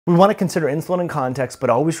We want to consider insulin in context, but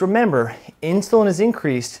always remember, insulin is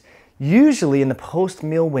increased usually in the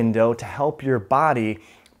post-meal window to help your body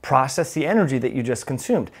process the energy that you just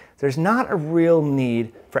consumed. There's not a real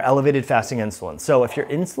need for elevated fasting insulin. So if your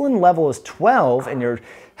insulin level is 12 and your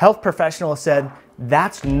health professional said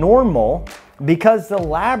that's normal because the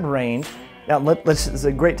lab range, now this is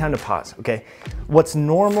a great time to pause, okay? What's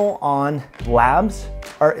normal on labs,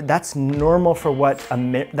 that's normal for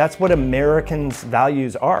that's what Americans'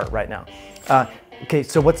 values are right now. Okay,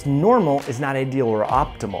 so what's normal is not ideal or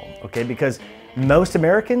optimal, okay? Because most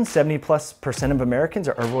Americans, 70+% of Americans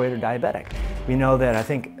are overweight or diabetic. We know that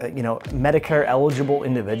Medicare eligible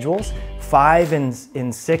individuals, 5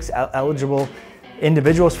 in 6 eligible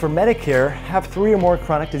individuals for Medicare have 3 or more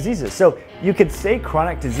chronic diseases. So you could say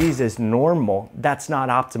chronic disease is normal, that's not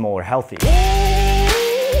optimal or healthy.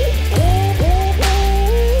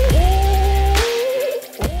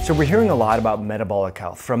 So we're hearing a lot about metabolic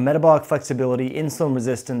health, from metabolic flexibility, insulin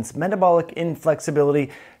resistance, metabolic inflexibility,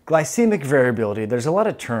 glycemic variability. There's a lot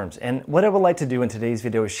of terms, and what I would like to do in today's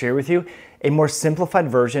video is share with you a more simplified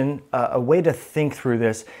version, a way to think through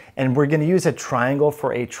this, and we're going to use a triangle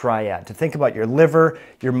for a triad to think about your liver,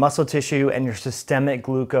 your muscle tissue, and your systemic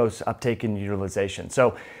glucose uptake and utilization.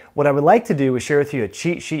 So what I would like to do is share with you a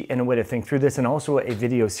cheat sheet and a way to think through this, and also a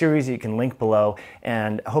video series you can link below,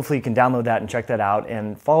 and hopefully you can download that and check that out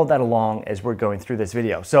and follow that along as we're going through this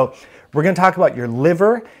video. So we're going to talk about your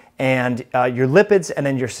liver and your lipids, and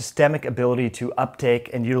then your systemic ability to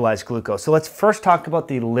uptake and utilize glucose. So let's first talk about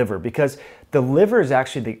the liver, because the liver is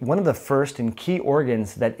actually one of the first and key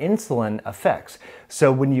organs that insulin affects.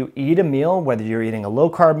 So when you eat a meal, whether you're eating a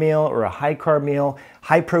low-carb meal or a high-carb meal,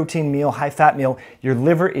 high-protein meal, high-fat meal, your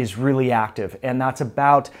liver is really active, and that's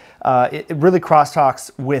about, it really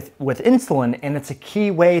crosstalks with insulin, and it's a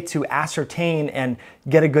key way to ascertain and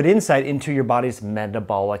get a good insight into your body's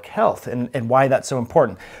metabolic health and why that's so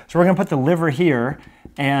important. So we're gonna put the liver here,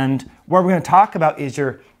 and what we're gonna talk about is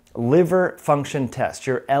your liver function test,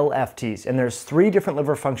 your LFTs. And there's 3 different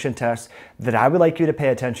liver function tests that I would like you to pay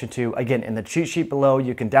attention to. Again, in the cheat sheet below,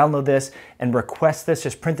 you can download this and request this.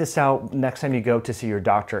 Just print this out next time you go to see your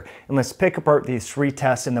doctor. And let's pick apart these 3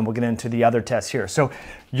 tests, and then we'll get into the other tests here. So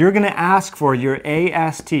you're gonna ask for your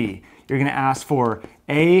AST, you're gonna ask for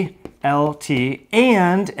ALT,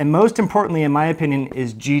 and most importantly, in my opinion,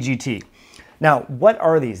 is GGT. Now, what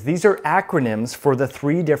are these? These are acronyms for the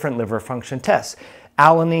 3 different liver function tests.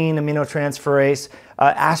 Alanine aminotransferase,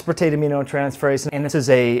 aspartate aminotransferase, and this is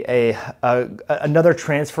another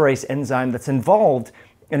transferase enzyme that's involved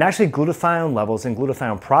in actually glutathione levels and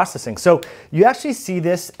glutathione processing. So you actually see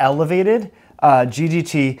this elevated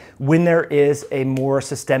GGT when there is a more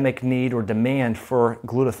systemic need or demand for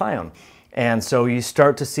glutathione. And so you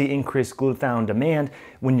start to see increased glutathione demand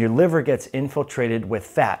when your liver gets infiltrated with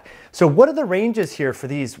fat. So what are the ranges here for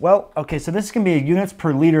these? Well, okay, so this can be units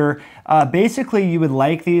per liter. Basically, you would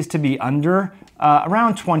like these to be under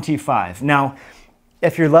around 25. Now,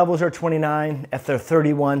 if your levels are 29, if they're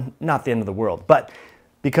 31, not the end of the world. But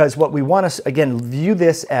because what we want to, again, view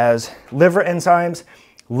this as liver enzymes,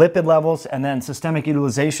 lipid levels, and then systemic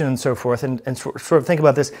utilization and so forth, and sort of think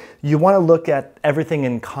about this, you want to look at everything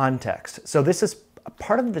in context. So this is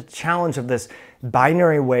part of the challenge of this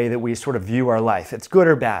binary way that we sort of view our life. It's good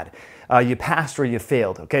or bad. You passed or you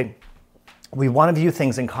failed, okay? We want to view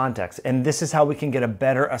things in context, and this is how we can get a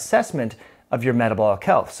better assessment of your metabolic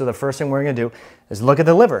health. So the first thing we're going to do is look at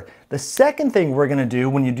the liver. The second thing we're going to do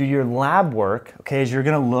when you do your lab work, okay, is you're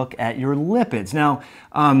going to look at your lipids. Now,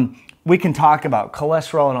 we can talk about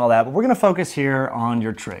cholesterol and all that, but we're going to focus here on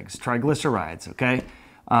your trigs, triglycerides, okay?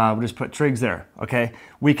 We'll just put trigs there, okay?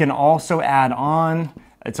 We can also add on,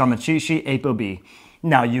 it's on the cheat sheet, ApoB.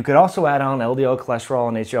 Now, you could also add on LDL cholesterol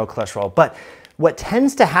and HDL cholesterol, but what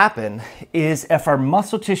tends to happen is if our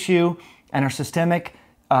muscle tissue and our systemic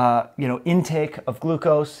intake of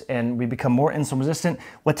glucose and we become more insulin resistant,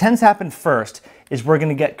 what tends to happen first is we're going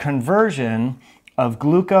to get conversion of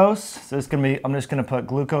glucose. So it's going to be, I'm just going to put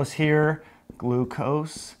glucose here,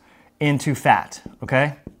 glucose into fat,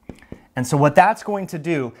 okay? And so what that's going to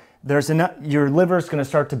do, your liver is going to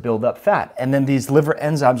start to build up fat, and then these liver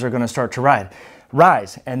enzymes are going to start to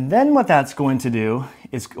rise. And then what that's going to do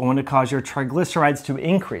is going to cause your triglycerides to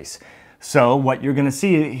increase. So what you're going to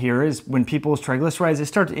see here is when people's triglycerides, they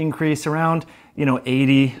start to increase around,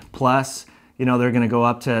 80 plus, they're going to go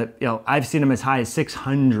up to, I've seen them as high as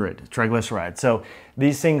 600 triglycerides. So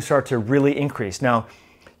these things start to really increase. Now,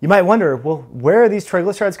 you might wonder, well, where are these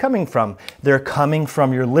triglycerides coming from? They're coming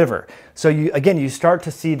from your liver. So you start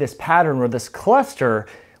to see this pattern or this cluster,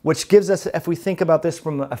 which gives us, if we think about this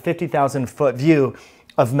from a 50,000 foot view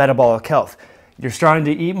of metabolic health, you're starting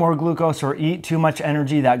to eat more glucose or eat too much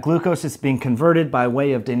energy. That glucose is being converted by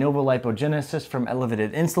way of de novo lipogenesis from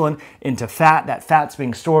elevated insulin into fat. That fat's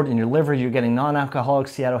being stored in your liver. You're getting non-alcoholic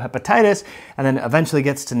steatohepatitis, and then eventually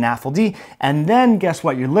gets to NAFLD. And then guess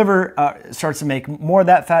what? Your liver starts to make more of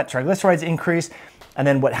that fat. Triglycerides increase. And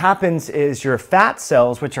then what happens is your fat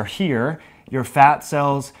cells, which are here, your fat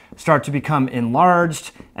cells start to become enlarged,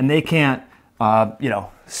 and they can't,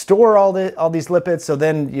 store all these lipids. So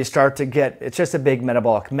then you start to get, it's just a big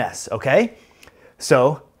metabolic mess, okay?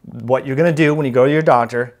 So what you're gonna do when you go to your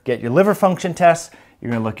doctor, get your liver function tests, you're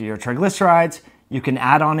gonna look at your triglycerides, you can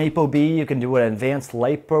add on ApoB, you can do an advanced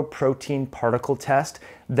lipoprotein particle test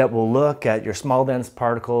that will look at your small dense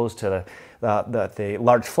particles to the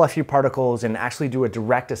large fluffy particles and actually do a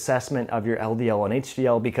direct assessment of your LDL and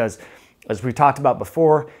HDL, because as we talked about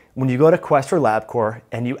before, when you go to Quest or LabCorp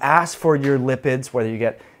and you ask for your lipids, whether you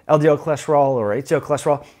get LDL cholesterol or HDL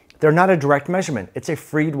cholesterol, they're not a direct measurement. It's a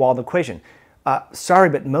Fried-Wald equation. Sorry,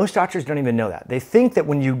 but most doctors don't even know that. They think that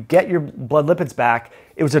when you get your blood lipids back,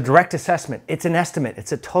 it was a direct assessment. It's an estimate.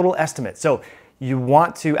 It's a total estimate. So you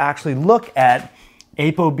want to actually look at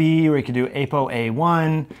ApoB, or you can do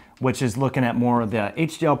ApoA1, which is looking at more of the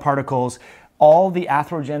HDL particles. All the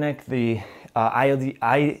atherogenic, the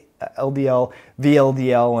LDL,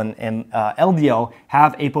 VLDL, and LDL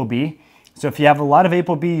have ApoB. So if you have a lot of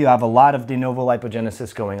ApoB, you have a lot of de novo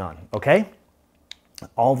lipogenesis going on, okay?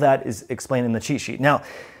 All that is explained in the cheat sheet. Now,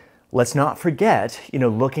 let's not forget,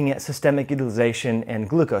 looking at systemic utilization and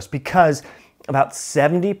glucose, because about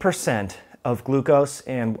 70% of glucose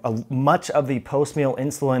and much of the post-meal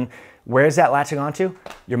insulin, where is that latching onto?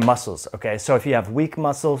 Your muscles, okay? So if you have weak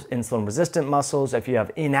muscles, insulin-resistant muscles, if you have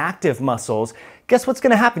inactive muscles, guess what's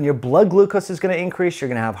gonna happen? Your blood glucose is gonna increase, you're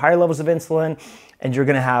gonna have higher levels of insulin, and you're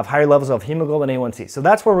gonna have higher levels of hemoglobin A1C. So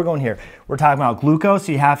that's where we're going here. We're talking about glucose,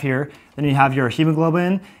 you have here, then you have your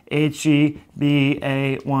hemoglobin,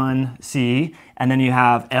 HbA1c, and then you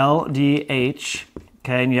have LDH,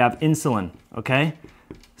 okay, and you have insulin, okay?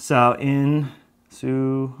 So insulin.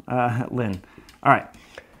 All right.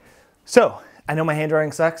 So I know my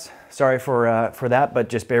handwriting sucks. Sorry for that, but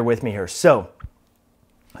just bear with me here. So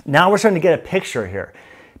now we're starting to get a picture here,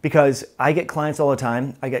 because I get clients all the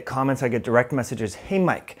time. I get comments, I get direct messages. Hey,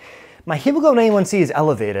 Mike, my hemoglobin A1C is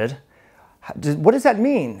elevated. What does that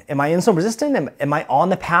mean? Am I insulin resistant? Am I on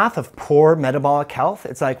the path of poor metabolic health?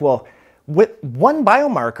 It's like, well, with one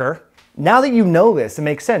biomarker, now that you know this, it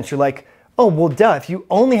makes sense. You're like, oh, well, duh, if you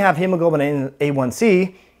only have hemoglobin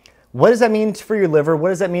A1C, what does that mean for your liver? What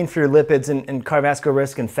does that mean for your lipids and cardiovascular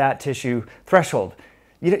risk and fat tissue threshold?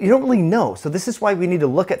 You don't really know. So this is why we need to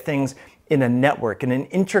look at things in a network, in an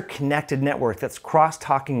interconnected network that's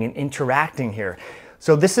cross-talking and interacting here.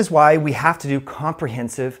 So this is why we have to do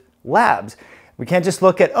comprehensive labs. We can't just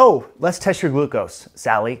look at, oh, let's test your glucose,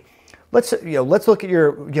 Sally. Let's look at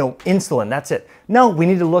your insulin, that's it. No, we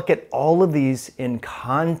need to look at all of these in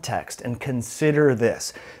context and consider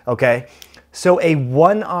this, okay? So a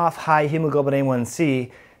one-off high hemoglobin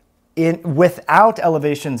A1C without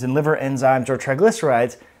elevations in liver enzymes or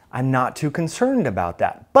triglycerides, I'm not too concerned about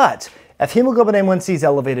that. But if hemoglobin A1C is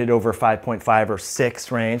elevated over 5.5 or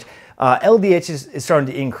 6 range, LDH is starting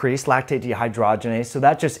to increase, lactate dehydrogenase, so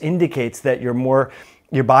that just indicates that your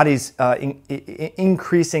body's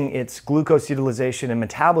increasing its glucose utilization and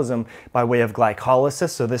metabolism by way of glycolysis,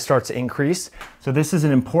 so this starts to increase. So this is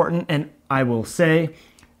an important, and I will say,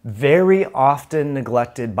 very often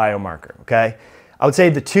neglected biomarker, okay? I would say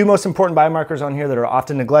the two most important biomarkers on here that are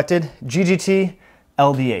often neglected, GGT,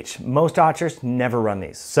 LDH. Most doctors never run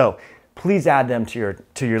these. So please add them to your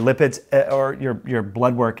lipids or your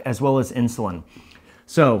blood work, as well as insulin.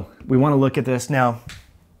 So we want to look at this now.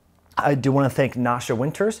 I do want to thank Nasha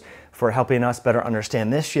Winters for helping us better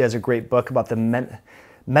understand this. She has a great book about the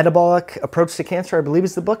metabolic approach to cancer, I believe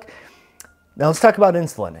is the book. Now let's talk about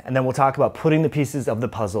insulin, and then we'll talk about putting the pieces of the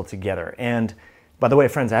puzzle together. And by the way,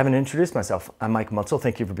 friends, I haven't introduced myself. I'm Mike Mutzel.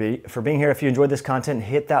 Thank you for being here. If you enjoyed this content,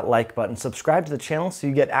 hit that like button, subscribe to the channel so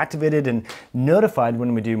you get activated and notified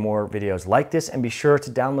when we do more videos like this, and be sure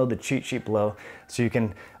to download the cheat sheet below so you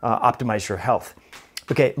can optimize your health.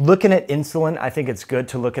 Okay, looking at insulin, I think it's good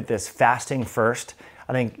to look at this fasting first.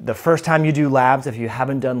 I think the first time you do labs, if you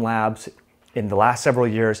haven't done labs in the last several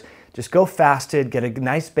years, just go fasted, get a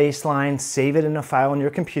nice baseline, save it in a file on your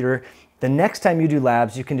computer. The next time you do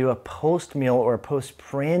labs, you can do a post-meal or a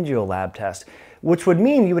postprandial lab test, which would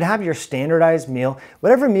mean you would have your standardized meal,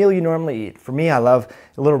 whatever meal you normally eat. For me, I love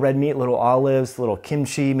a little red meat, little olives, little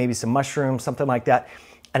kimchi, maybe some mushrooms, something like that.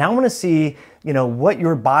 And I want to see, what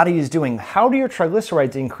your body is doing. How do your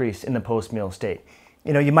triglycerides increase in the post-meal state?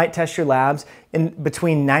 You know, you might test your labs in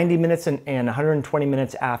between 90 minutes and 120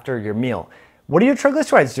 minutes after your meal. What are your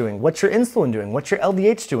triglycerides doing? What's your insulin doing? What's your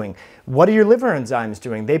LDH doing? What are your liver enzymes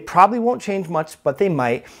doing? They probably won't change much, but they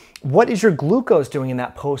might. What is your glucose doing in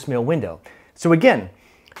that post-meal window? So again,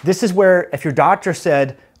 this is where if your doctor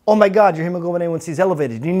said, oh my God, your hemoglobin A1C is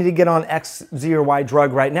elevated, you need to get on X, Z, or Y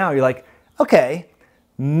drug right now. You're like, okay,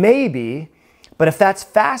 maybe, but if that's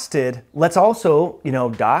fasted, let's also, you know,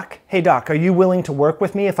 doc, hey doc, are you willing to work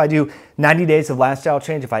with me if I do 90 days of lifestyle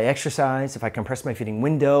change, if I exercise, if I compress my feeding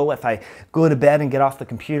window, if I go to bed and get off the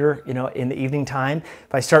computer, you know, in the evening time,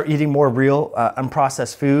 if I start eating more real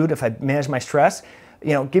unprocessed food, if I manage my stress,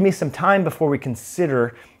 you know, give me some time before we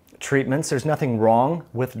consider treatments. There's nothing wrong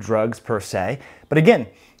with drugs per se, but again,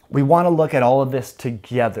 we want to look at all of this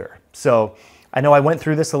together. So I know I went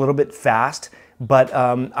through this a little bit fast, but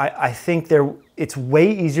I think it's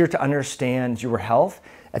way easier to understand your health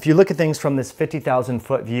if you look at things from this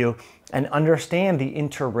 50,000-foot view and understand the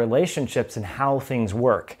interrelationships and how things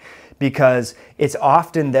work. Because it's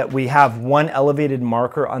often that we have one elevated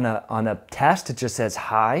marker on a test, it just says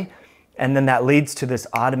high, and then that leads to this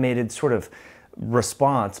automated sort of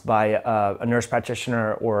response by a nurse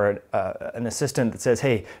practitioner or an assistant that says,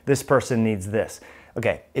 hey, this person needs this.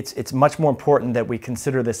 Okay, it's much more important that we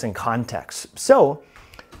consider this in context. So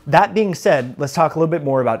that being said, let's talk a little bit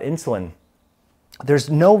more about insulin. There's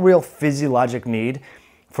no real physiologic need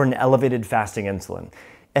for an elevated fasting insulin.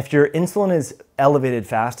 If your insulin is elevated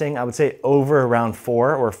fasting, I would say over around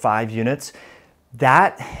 4 or 5 units,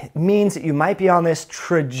 that means that you might be on this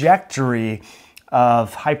trajectory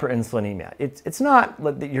of hyperinsulinemia. It's not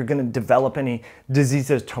that you're going to develop any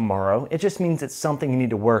diseases tomorrow. It just means it's something you need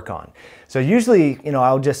to work on. So usually, you know,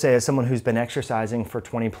 I'll just say as someone who's been exercising for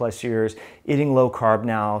 20 plus years, eating low carb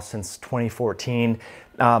now since 2014,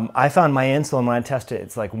 I found my insulin when I tested it,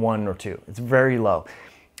 it's like 1 or 2. It's very low.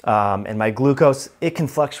 And my glucose, it can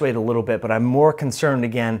fluctuate a little bit, but I'm more concerned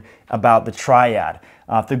again about the triad.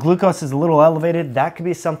 If the glucose is a little elevated, that could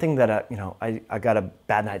be something that, you know, I got a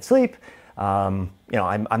bad night's sleep. You know,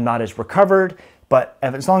 I'm not as recovered, but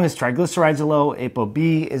as long as triglycerides are low,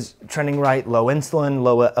 ApoB is trending right, low insulin,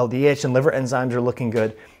 low LDH, and liver enzymes are looking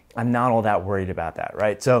good, I'm not all that worried about that,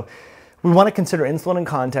 right? So we want to consider insulin in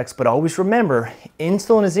context, but always remember,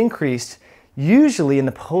 insulin is increased usually in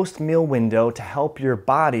the post-meal window to help your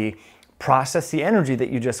body process the energy that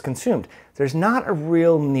you just consumed. There's not a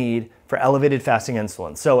real need for elevated fasting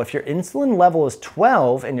insulin. So if your insulin level is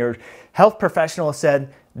 12 and your health professional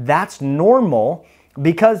said that's normal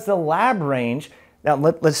because the lab range, now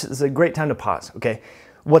this is a great time to pause, okay?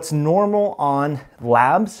 What's normal on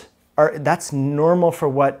labs, that's normal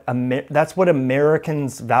for that's what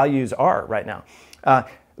Americans' values are right now.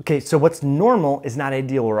 Okay, so what's normal is not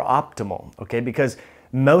ideal or optimal, okay? Because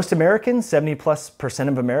most Americans, 70+%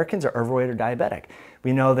 of Americans are overweight or diabetic.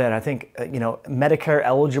 We know that I think, you know, Medicare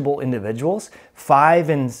eligible individuals, 5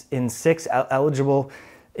 in 6 eligible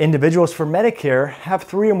individuals for Medicare have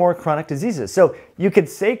 3 or more chronic diseases. So you could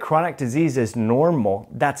say chronic disease is normal,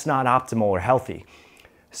 that's not optimal or healthy.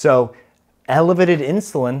 So elevated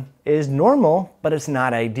insulin is normal, but it's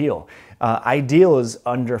not ideal. Ideal is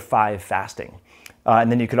under 5 fasting.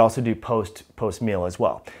 And then you could also do post-meal as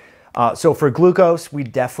well. So for glucose, we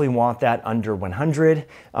definitely want that under 100.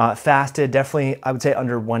 Fasted, definitely, I would say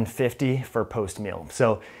under 150 for post-meal.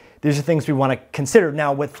 So these are things we want to consider.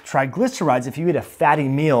 Now with triglycerides, if you eat a fatty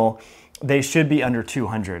meal, they should be under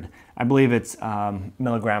 200. I believe it's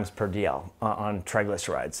milligrams per DL on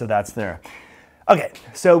triglycerides. So that's there. Okay,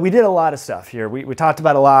 so we did a lot of stuff here. We talked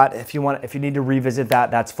about a lot. If you need to revisit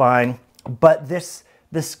that, that's fine. But this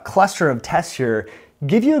cluster of tests here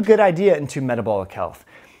give you a good idea into metabolic health.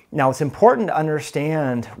 Now it's important to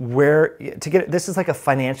understand this is like a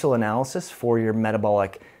financial analysis for your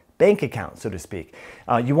metabolic bank account, so to speak.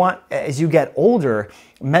 You want, as you get older,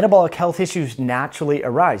 metabolic health issues naturally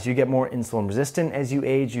arise. You get more insulin resistant as you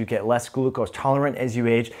age, you get less glucose tolerant as you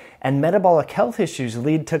age, and metabolic health issues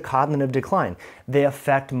lead to cognitive decline. They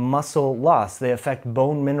affect muscle loss, they affect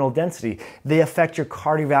bone mineral density, they affect your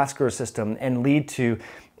cardiovascular system and lead to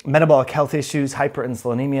metabolic health issues.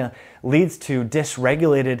 Hyperinsulinemia leads to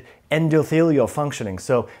dysregulated endothelial functioning.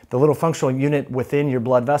 So the little functional unit within your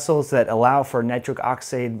blood vessels that allow for nitric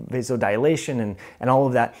oxide vasodilation and all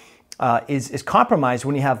of that is compromised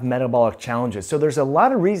when you have metabolic challenges. So there's a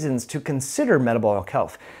lot of reasons to consider metabolic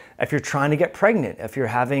health. If you're trying to get pregnant, if you're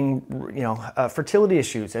having fertility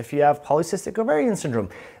issues, if you have polycystic ovarian syndrome,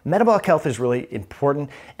 metabolic health is really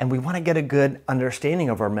important, and we want to get a good understanding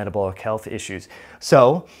of our metabolic health issues.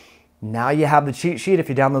 So now you have the cheat sheet. If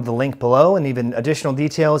you download the link below and even additional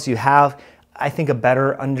details, you have I think, a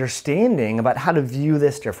better understanding about how to view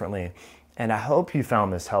this differently. And I hope you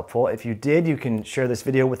found this helpful. If you did, you can share this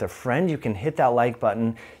video with a friend. You can hit that like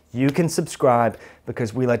button. You can subscribe,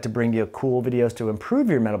 because we like to bring you cool videos to improve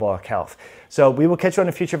your metabolic health. So we will catch you on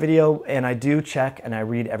a future video, and I do check and I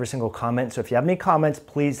read every single comment. So if you have any comments,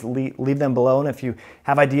 please leave them below. And if you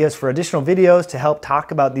have ideas for additional videos to help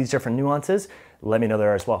talk about these different nuances, let me know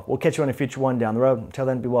there as well. We'll catch you on a future one down the road. Until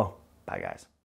then, be well. Bye, guys.